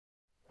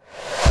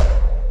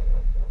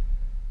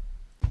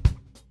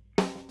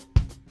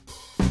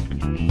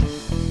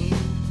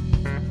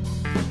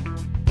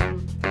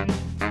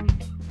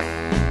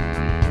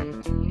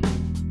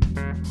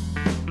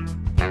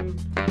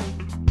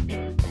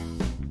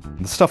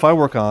The stuff I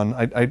work on,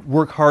 I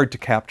work hard to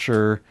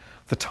capture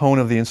the tone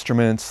of the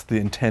instruments, the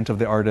intent of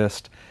the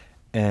artist,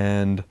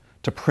 and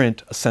to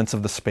print a sense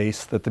of the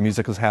space that the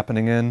music is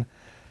happening in.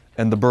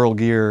 And the Burl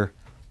gear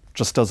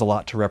just does a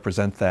lot to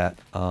represent that.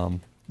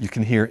 You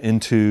can hear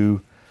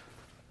into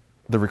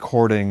the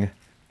recording,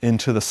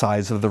 into the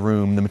size of the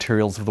room, the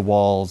materials of the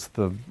walls,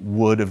 the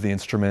wood of the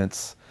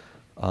instruments,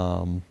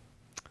 the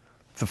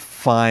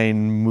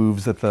fine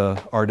moves that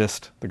the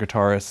artist, the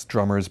guitarists,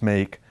 drummers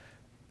make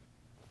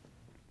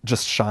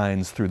just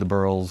shines through the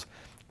Burls.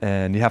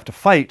 And you have to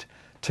fight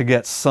to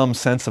get some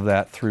sense of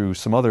that through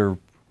some other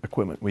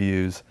equipment we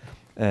use.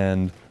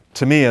 And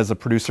to me, as a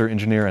producer,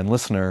 engineer, and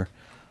listener,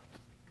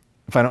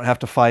 if I don't have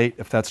to fight,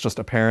 if that's just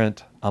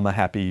apparent, I'm a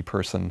happy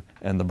person,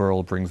 and the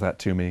Burl brings that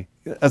to me.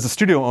 As a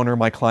studio owner,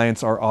 my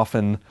clients are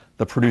often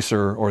the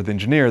producer or the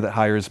engineer that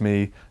hires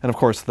me, and of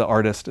course the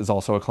artist is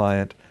also a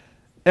client.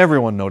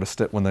 Everyone noticed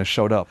it when they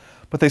showed up.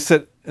 But they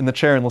sit in the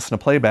chair and listen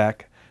to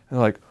playback, and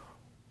they're like,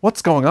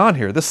 what's going on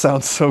here? This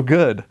sounds so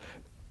good.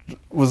 It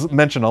was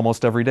mentioned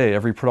almost every day,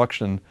 every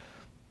production.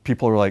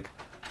 People are like,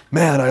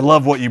 man, I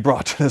love what you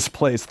brought to this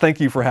place.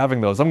 Thank you for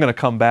having those. I'm going to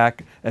come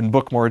back and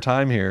book more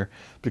time here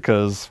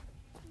because,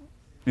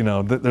 you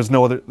know, there's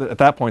no other, at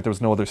that point there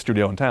was no other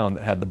studio in town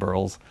that had the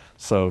Burls.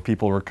 So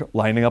people were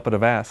lining up at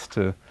Avast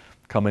to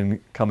come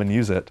and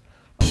use it.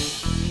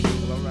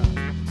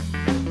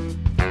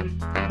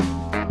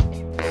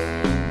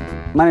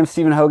 My name is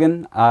Stephen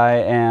Hogan. I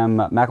am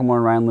Macklemore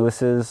and Ryan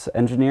Lewis's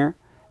engineer,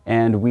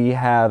 and we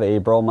have a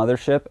Burl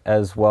Mothership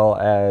as well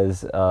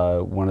as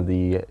one of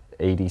the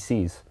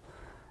ADCs,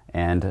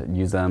 and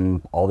use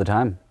them all the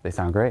time. They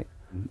sound great.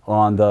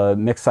 On the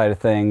mix side of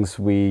things,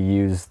 we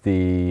use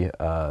the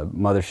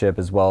Mothership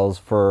as well as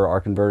for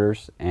our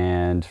converters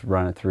and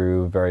run it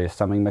through various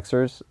summing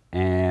mixers,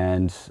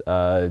 and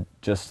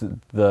just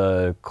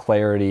the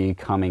clarity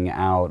coming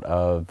out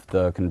of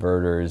the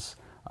converters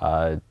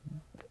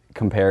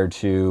compared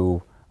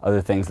to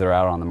other things that are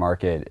out on the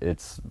market,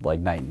 it's like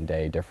night and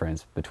day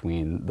difference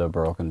between the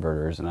Burl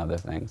converters and other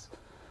things.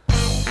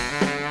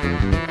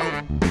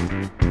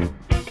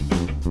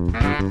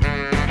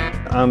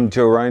 I'm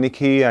Joe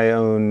Reineke. I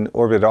own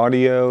Orbit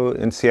Audio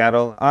in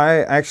Seattle.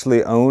 I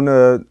actually own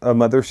a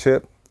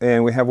Mothership,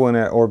 and we have one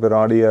at Orbit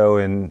Audio,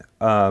 and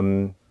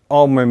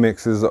all my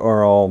mixes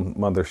are all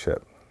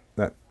Mothership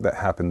that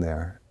happen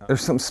there.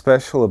 There's something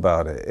special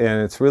about it,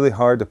 and it's really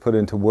hard to put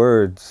into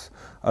words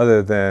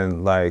other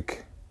than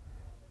like,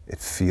 it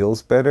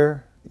feels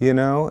better, you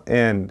know?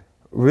 And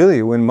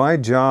really, when my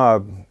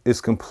job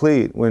is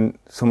complete, when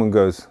someone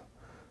goes,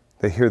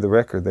 they hear the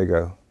record, they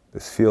go,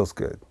 this feels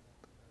good,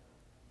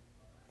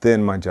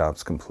 then my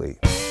job's complete.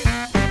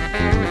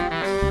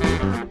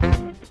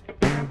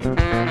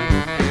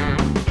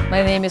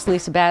 My name is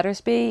Lisa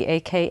Battersby,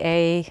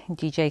 aka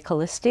DJ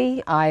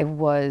Callisti. I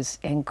was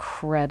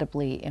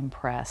incredibly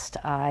impressed.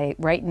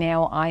 Right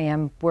now I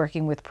am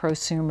working with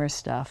prosumer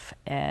stuff,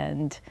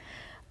 and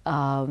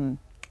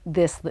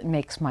this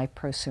makes my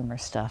prosumer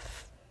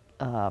stuff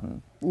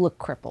look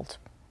crippled,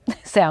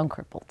 sound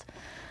crippled.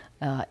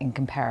 In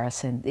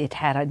comparison, it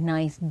had a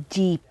nice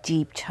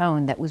deep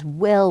tone that was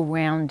well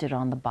rounded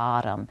on the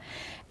bottom,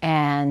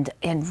 and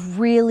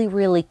really,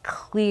 really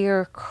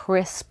clear,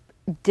 crisp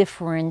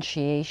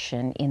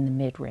differentiation in the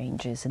mid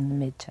ranges and the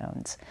mid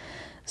tones.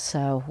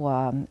 So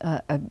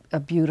a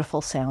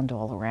beautiful sound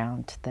all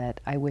around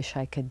that I wish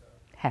I could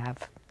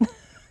have.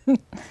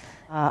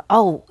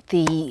 Oh,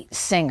 the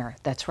singer,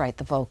 that's right,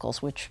 the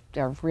vocals, which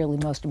are really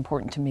most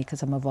important to me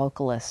because I'm a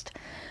vocalist.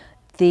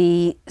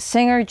 The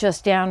singer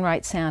just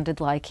downright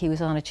sounded like he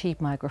was on a cheap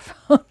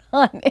microphone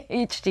on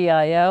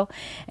HDIO,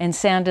 and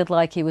sounded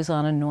like he was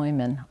on a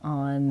Neumann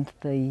on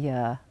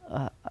the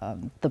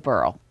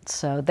Burl.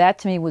 So that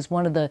to me was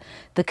one of the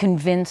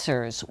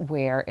convincers,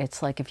 where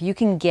it's like if you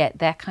can get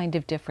that kind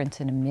of difference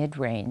in a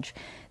mid-range,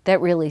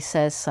 that really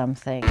says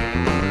something.